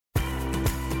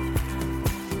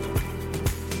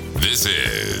This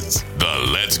is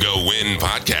the Let's Go Win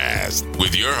podcast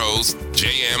with your host,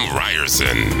 J.M.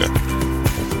 Ryerson.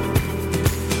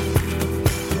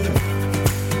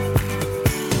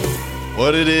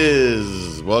 What it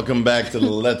is. Welcome back to the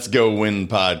Let's Go Win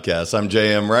podcast. I'm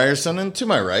J.M. Ryerson, and to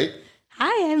my right...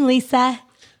 Hi, I'm Lisa.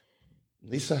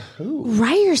 Lisa who?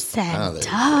 Ryerson.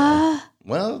 Duh.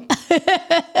 Well,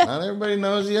 not everybody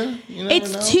knows you. You never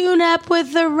know. Tune-up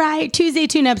with the Tuesday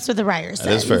tune-ups with the Ryerson.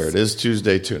 That is fair. It is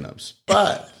Tuesday tune-ups.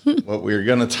 But what we're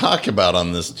going to talk about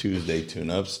on this Tuesday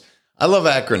tune-ups, I love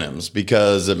acronyms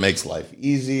because it makes life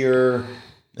easier.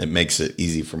 It makes it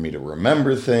easy for me to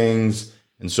remember things.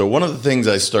 And so one of the things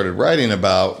I started writing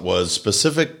about was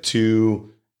specific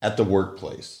to at the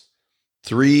workplace.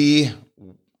 3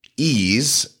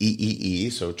 E's,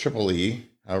 E-E-E, so triple E,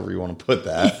 however you want to put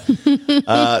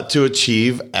that, to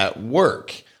achieve at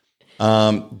work.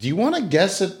 Do you want to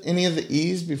guess at any of the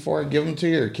E's before I give them to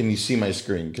you, or can you see my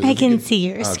screen? I can see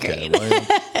your screen. Well,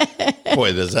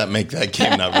 boy, does that make that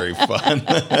game not very fun.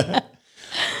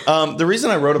 The reason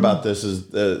I wrote about this is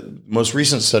the most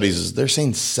recent studies is they're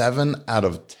saying 7 out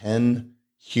of 10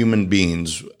 human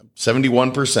beings,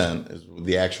 71% is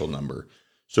the actual number.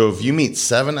 So if you meet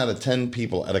 7 out of 10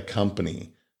 people at a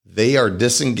company, they are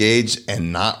disengaged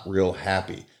and not real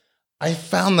happy. I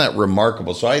found that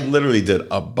remarkable. So I literally did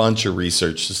a bunch of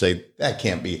research to say that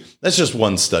can't be. That's just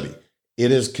one study.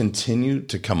 It has continued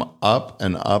to come up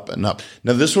and up and up.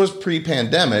 Now, this was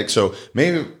pre-pandemic, so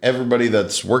maybe everybody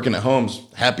that's working at home's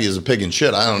happy as a pig in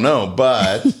shit. I don't know.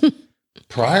 But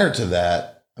prior to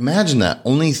that, imagine that.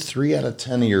 Only 3 out of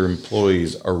 10 of your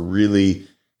employees are really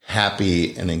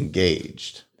happy and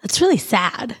engaged. That's really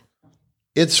sad.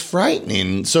 It's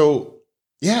frightening. So,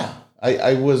 yeah,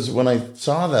 I was, when I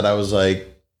saw that, I was like,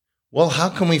 well, how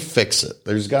can we fix it?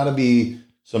 There's got to be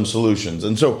some solutions.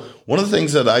 And so one of the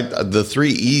things that the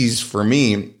 3 E's for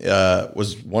me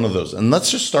was one of those. And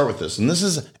let's just start with this. And this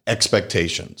is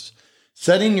expectations.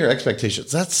 Setting your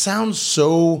expectations. That sounds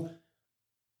so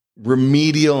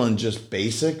remedial and just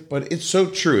basic, but it's so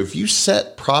true. If you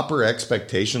set proper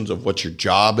expectations of what your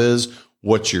job is,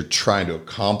 what you're trying to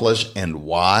accomplish, and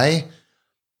why,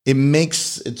 it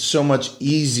makes it so much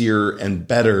easier and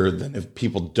better than if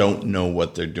people don't know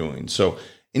what they're doing. So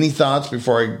any thoughts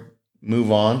before I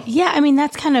move on? Yeah, I mean,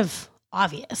 that's kind of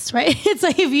obvious, right? It's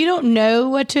like if you don't know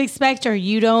what to expect or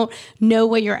you don't know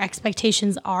what your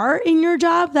expectations are in your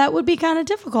job, that would be kind of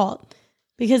difficult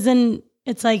because then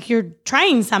it's like you're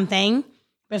trying something,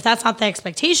 but if that's not the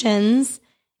expectations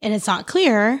and it's not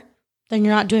clear, then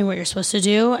you're not doing what you're supposed to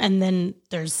do. And then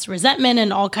there's resentment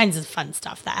and all kinds of fun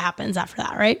stuff that happens after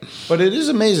that, right? But it is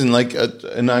amazing. Like,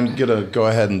 and I'm going to go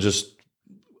ahead and just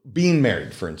being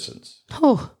married, for instance.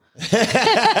 Oh,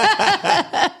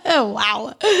 oh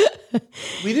wow.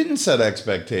 We didn't set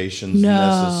expectations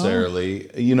necessarily.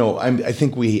 You know, I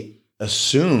think we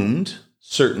assumed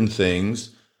certain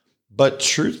things. But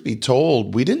truth be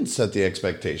told, we didn't set the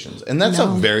expectations. And that's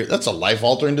that's a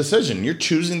life-altering decision. You're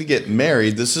choosing to get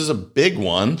married. This is a big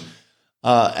one,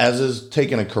 as is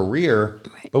taking a career.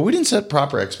 Right. But we didn't set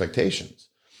proper expectations.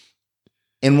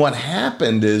 And what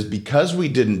happened is because we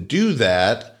didn't do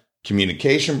that,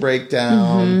 communication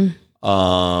breakdown,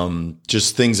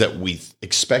 just things that we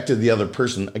expected the other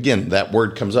person. Again, that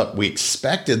word comes up. We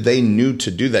expected they knew to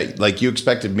do that. Like you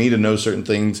expected me to know certain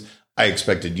things. I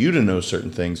expected you to know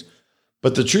certain things.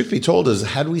 But the truth be told is,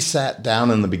 had we sat down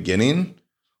in the beginning,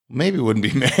 maybe we wouldn't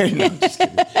be married. No, I'm just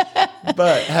kidding.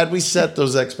 But had we set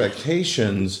those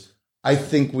expectations, I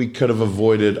think we could have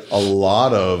avoided a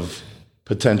lot of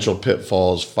potential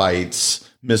pitfalls, fights,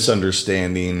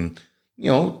 misunderstanding,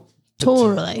 you know.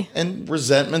 Totally. And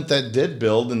resentment that did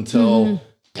build until,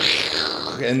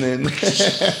 and then,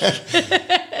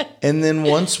 and then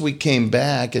once we came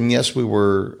back, and yes, we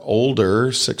were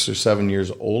older, 6 or 7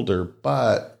 years older,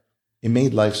 but it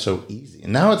made life so easy.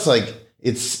 And now it's like,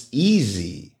 it's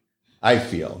easy, I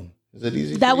feel. Is it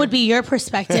easy? That would be your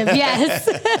perspective. Yes.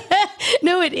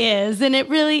 No, it is. And it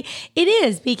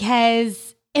is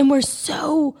because, and we're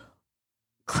so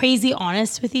crazy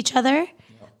honest with each other.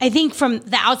 I think from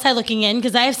the outside looking in,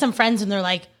 because I have some friends and they're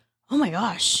like, oh my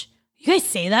gosh, you guys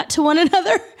say that to one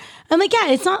another? I'm like, yeah,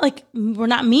 it's not like we're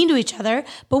not mean to each other,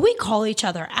 but we call each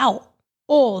other out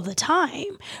all the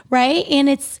time, right? And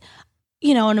it's,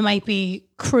 you know, and it might be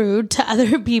crude to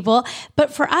other people,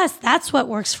 but for us, that's what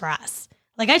works for us.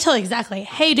 Like I tell you exactly,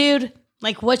 hey dude,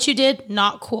 like what you did,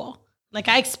 not cool. Like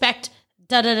I expect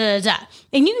da da da da.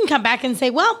 And you can come back and say,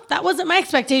 well, that wasn't my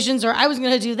expectations, or I was going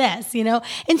to do this, you know?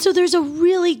 And so there's a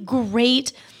really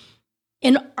great,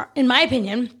 in my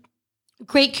opinion,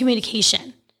 great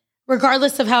communication,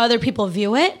 regardless of how other people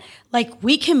view it, like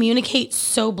we communicate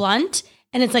so blunt,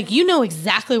 and it's like, you know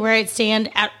exactly where I stand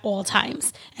at all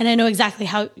times. And I know exactly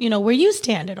how, where you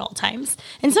stand at all times.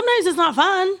 And sometimes it's not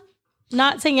fun.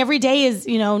 Not saying every day is,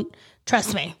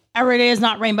 trust me, every day is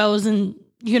not rainbows and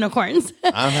unicorns.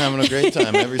 I'm having a great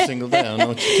time every single day. I don't know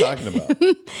what you're talking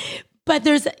about. But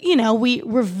there's,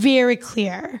 we're very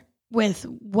clear with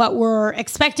what we're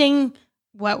expecting,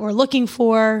 what we're looking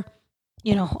for,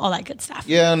 all that good stuff.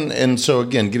 Yeah. And so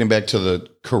again, getting back to the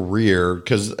career,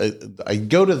 because I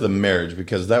go to the marriage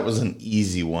because that was an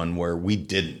easy one where we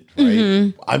didn't,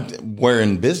 right? Where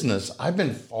in business, I've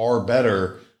been far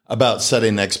better about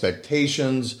setting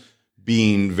expectations,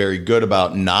 being very good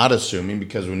about not assuming,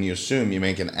 because when you assume, you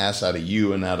make an ass out of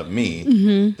you and out of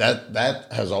me. That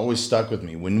has always stuck with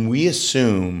me. When we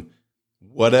assume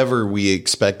whatever we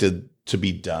expected to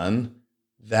be done,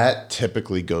 that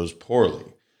typically goes poorly.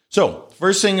 So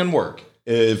first thing in work,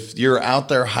 if you're out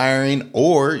there hiring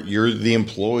or you're the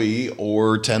employee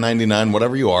or 1099,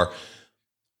 whatever you are,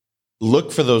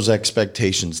 look for those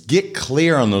expectations. Get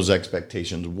clear on those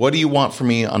expectations. What do you want from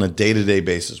me on a day-to-day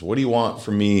basis? What do you want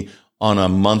from me on a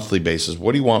monthly basis?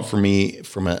 What do you want from me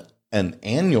from an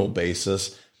annual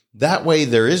basis? That way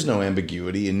there is no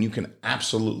ambiguity and you can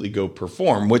absolutely go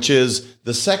perform, which is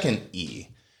the second E,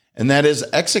 and that is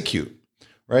execute.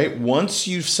 Right? Once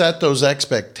you've set those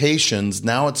expectations,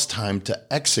 now it's time to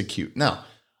execute. Now,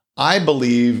 I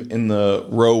believe in the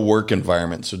Rowe work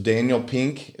environment. So Daniel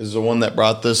Pink is the one that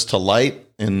brought this to light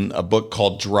in a book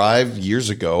called Drive years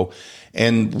ago.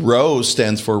 And Rowe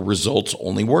stands for results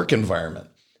only work environment.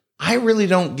 I really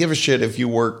don't give a shit if you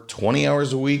work 20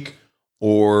 hours a week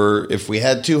or if we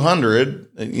had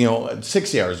 200,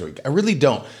 60 hours a week. I really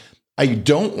don't. I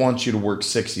don't want you to work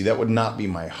 60. That would not be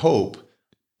my hope.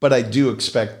 But I do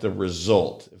expect the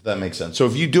result, if that makes sense. So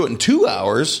if you do it in 2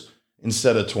 hours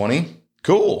instead of 20,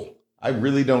 cool. I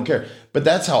really don't care. But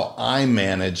that's how I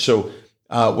manage. So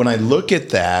when I look at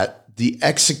that, the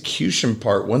execution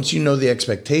part, once you know the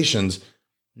expectations,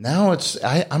 now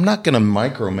I'm not going to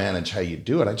micromanage how you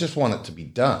do it. I just want it to be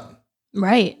done.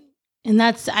 Right. And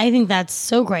I think that's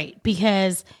so great,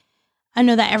 because I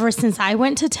know that ever since I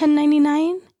went to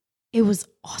 1099, it was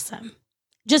awesome.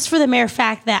 Just for the mere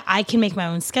fact that I can make my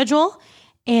own schedule,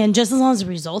 and just as long as the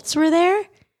results were there,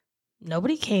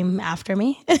 nobody came after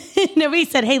me. Nobody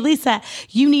said, hey, Lisa,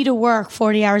 you need to work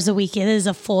 40 hours a week. It is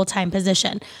a full-time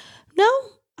position. No,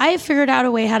 I have figured out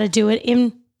a way how to do it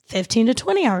in 15 to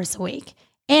 20 hours a week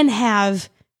and have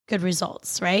good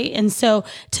results, right? And so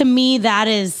to me,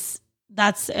 I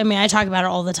talk about it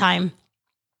all the time,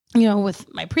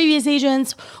 with my previous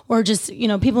agents or just,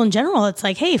 people in general. It's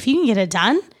like, hey, if you can get it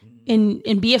done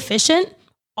and be efficient,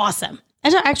 awesome.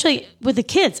 Actually, with the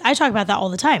kids, I talk about that all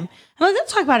the time. I'm like,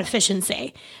 let's talk about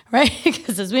efficiency, right?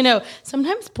 Because as we know,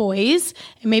 sometimes boys,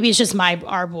 and maybe it's just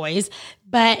our boys,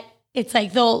 but it's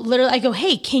like I go,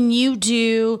 hey, can you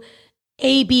do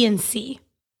A, B, and C,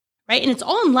 right? And it's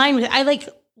all in line with, I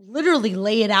literally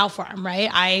lay it out for them, right?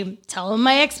 I tell them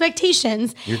my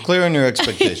expectations. You're clear on your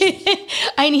expectations.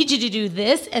 I need you to do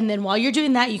this, and then while you're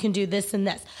doing that, you can do this and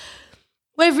this.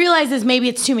 What I've realized is maybe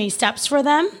it's too many steps for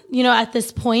them, at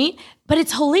this point, but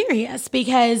it's hilarious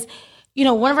because,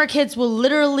 one of our kids will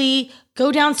literally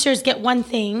go downstairs, get one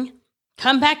thing,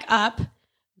 come back up,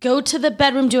 go to the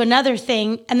bedroom, do another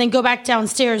thing, and then go back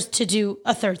downstairs to do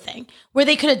a third thing, where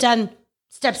they could have done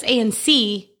steps A and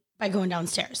C by going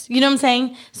downstairs. You know what I'm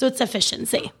saying? So it's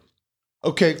efficiency.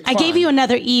 Okay, fine. I gave you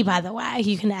another E, by the way.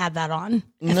 You can add that on.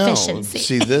 Efficiency. No,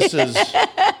 see,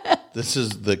 this is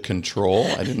the control.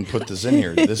 I didn't put this in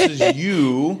here. This is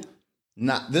you.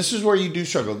 This is where you do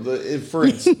struggle. For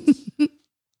instance,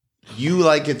 you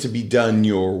like it to be done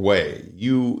your way.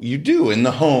 You do in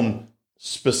the home,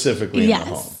 specifically in the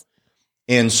home.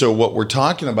 And so what we're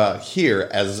talking about here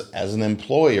as an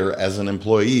employer, as an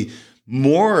employee,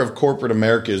 more of corporate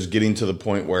America is getting to the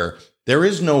point where there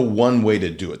is no one way to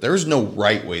do it. There is no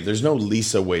right way. There's no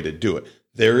Lisa way to do it.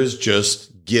 There is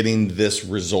just getting this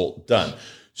result done.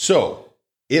 So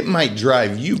it might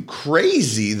drive you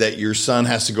crazy that your son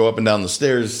has to go up and down the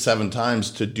stairs 7 times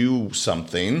to do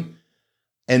something.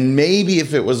 And maybe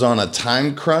if it was on a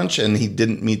time crunch and he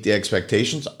didn't meet the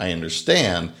expectations, I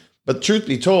understand. But truth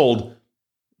be told,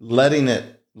 letting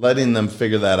them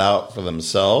figure that out for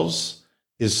themselves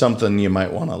is something you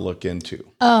might want to look into.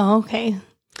 Oh, okay.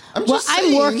 I'm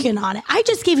working on it. I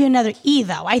just gave you another E,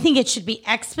 though. I think it should be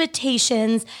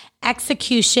expectations,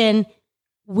 execution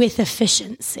with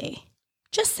efficiency.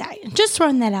 Just saying. Just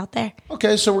throwing that out there.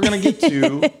 Okay, so we're going to get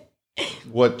to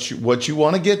what you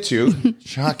want to get to.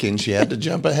 Shocking. She had to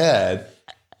jump ahead.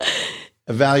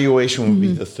 Evaluation would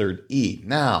be the third E.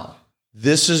 Now,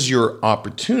 this is your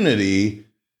opportunity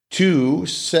to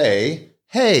say,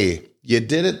 hey, you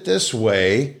did it this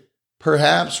way.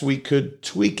 Perhaps we could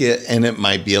tweak it and it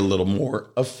might be a little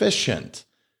more efficient.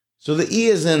 So the E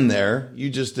is in there.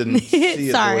 You just didn't see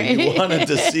it the way you wanted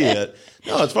to see it.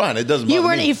 No, it's fine. It doesn't bother me. You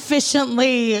weren't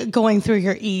efficiently going through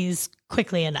your E's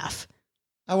quickly enough.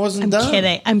 I wasn't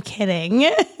done. I'm kidding.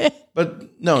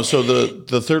 But no, so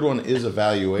the third one is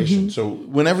evaluation. So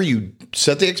whenever you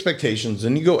set the expectations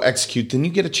and you go execute, then you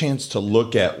get a chance to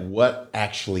look at what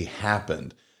actually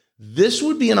happened. This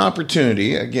would be an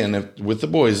opportunity, again, with the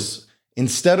boys,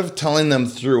 instead of telling them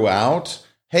throughout,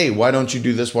 hey, why don't you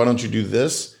do this? Why don't you do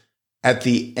this? At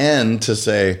the end to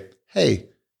say, hey,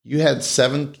 you had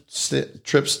 7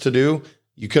 trips to do.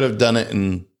 You could have done it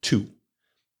in 2.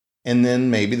 And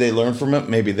then maybe they learn from it.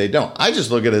 Maybe they don't. I just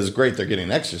look at it as great. They're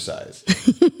getting exercise.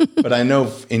 But I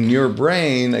know in your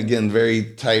brain, again,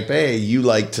 very type A, you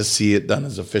like to see it done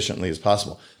as efficiently as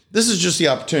possible. This is just the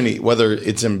opportunity, whether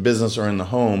it's in business or in the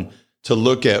home, to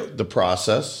look at the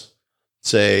process,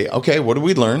 say, okay, what did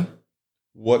we learn?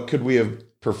 What could we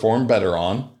have performed better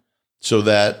on so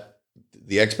that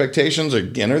the expectations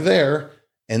again are there,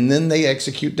 and then they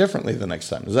execute differently the next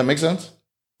time. Does that make sense?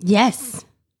 Yes.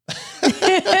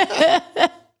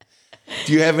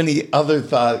 Do you have any other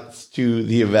thoughts to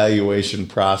the evaluation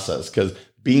process? Because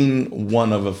being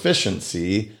one of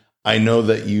efficiency, I know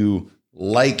that you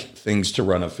like things to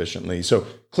run efficiently. So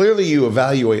clearly you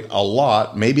evaluate a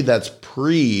lot. Maybe that's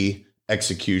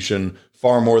pre-execution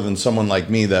far more than someone like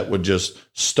me that would just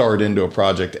start into a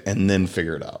project and then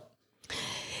figure it out.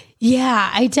 Yeah,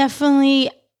 I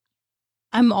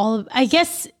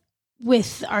guess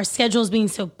with our schedules being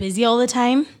so busy all the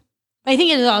time, I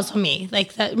think it is also me.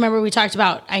 Like that, remember we talked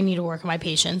about, I need to work on my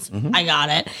patience. I got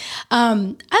it.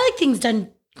 I like things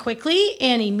done quickly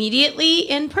and immediately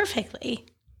and perfectly.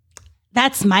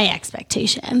 That's my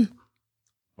expectation.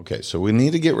 Okay, so we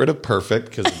need to get rid of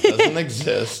perfect because it doesn't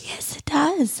exist. Yes, it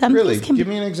does. Really, give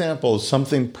me an example of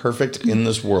something perfect in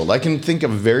this world. I can think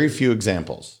of very few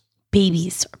examples.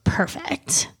 Babies are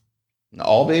perfect.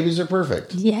 All babies are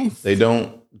perfect. Yes. They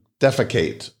don't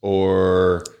defecate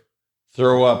or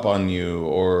throw up on you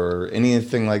or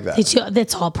anything like that.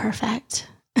 That's all perfect.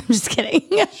 I'm just kidding.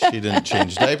 She didn't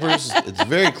change diapers. It's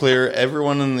very clear.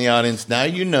 Everyone in the audience, now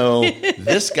you know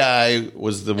this guy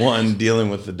was the one dealing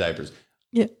with the diapers.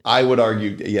 Yeah. I would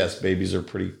argue, yes, babies are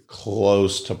pretty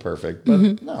close to perfect,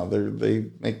 but no, they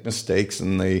make mistakes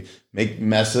and they make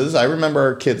messes. I remember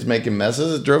our kids making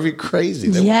messes. It drove you crazy.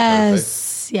 They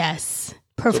Yes.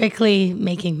 Perfectly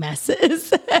making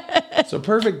messes. So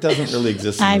perfect doesn't really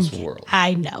exist in this world.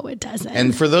 I know it doesn't.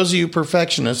 And for those of you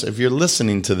perfectionists, if you're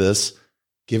listening to this,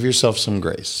 give yourself some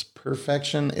grace.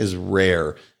 Perfection is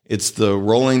rare. It's the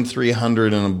rolling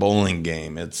 300 in a bowling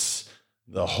game. It's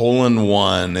the hole in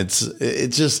one. It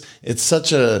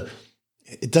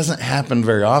doesn't happen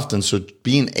very often. So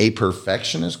being a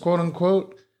perfectionist, quote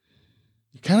unquote,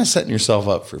 you're kind of setting yourself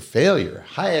up for failure.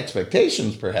 High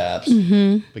expectations, perhaps,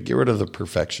 but get rid of the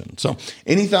perfection. So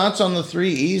any thoughts on the 3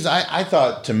 E's? I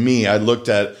thought, to me, I looked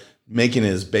at making it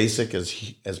as basic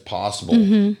as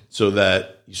possible so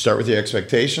that you start with your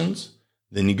expectations,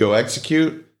 then you go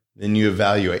execute, then you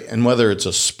evaluate. And whether it's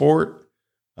a sport,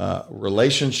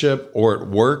 relationship, or at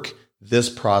work, this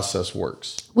process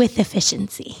works. With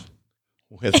efficiency.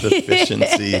 With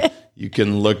efficiency. You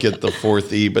can look at the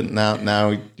 4th E, but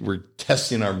now we're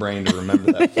testing our brain to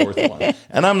remember that 4th one.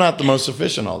 And I'm not the most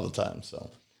efficient all the time. So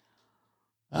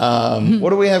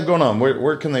what do we have going on?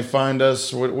 Where can they find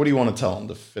us? What do you want to tell them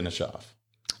to finish off?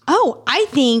 Oh, I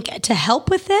think to help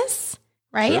with this,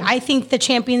 right? Sure. I think the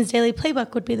Champions Daily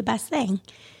Playbook would be the best thing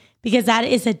because that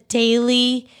is a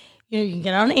daily, you can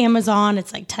get it on Amazon.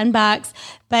 It's like $10,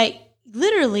 but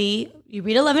literally you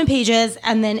read 11 pages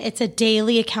and then it's a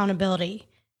daily accountability,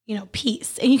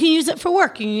 piece. And you can use it for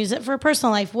work. You can use it for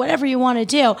personal life, whatever you want to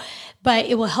do, but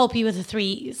it will help you with the 3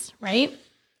 E's, right?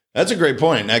 That's a great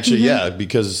point. Actually, yeah,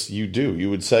 because you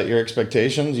would set your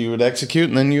expectations, you would execute,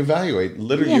 and then you evaluate.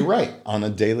 Literally, you're right, on a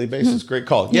daily basis. Great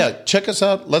call. Yeah, check us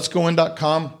out,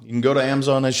 letsgoin.com. You can go to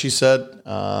Amazon, as she said.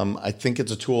 I think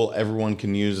it's a tool everyone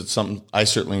can use. It's something I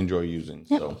certainly enjoy using.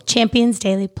 Yep. So, Champions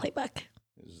Daily Playbook.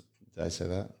 Did I say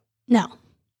that? No.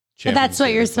 But that's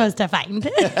what you're supposed to find.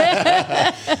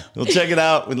 Well, check it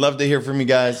out. We'd love to hear from you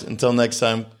guys. Until next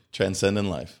time, transcend in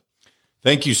life.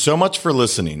 Thank you so much for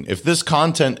listening. If this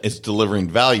content is delivering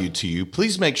value to you,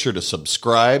 please make sure to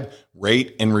subscribe,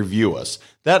 rate, and review us.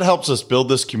 That helps us build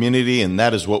this community, and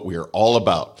that is what we are all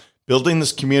about. Building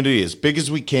this community as big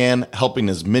as we can, helping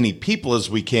as many people as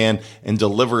we can, and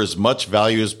deliver as much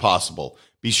value as possible.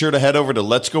 Be sure to head over to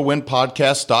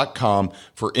letsgowinpodcast.com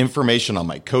for information on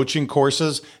my coaching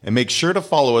courses, and make sure to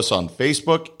follow us on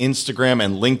Facebook, Instagram,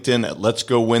 and LinkedIn at Let's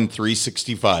Go Win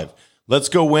 365. Let's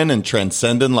go win and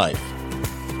transcend in life.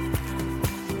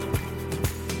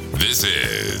 This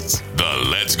is the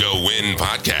Let's Go Win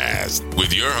podcast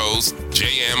with your host,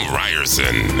 J.M.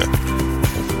 Ryerson.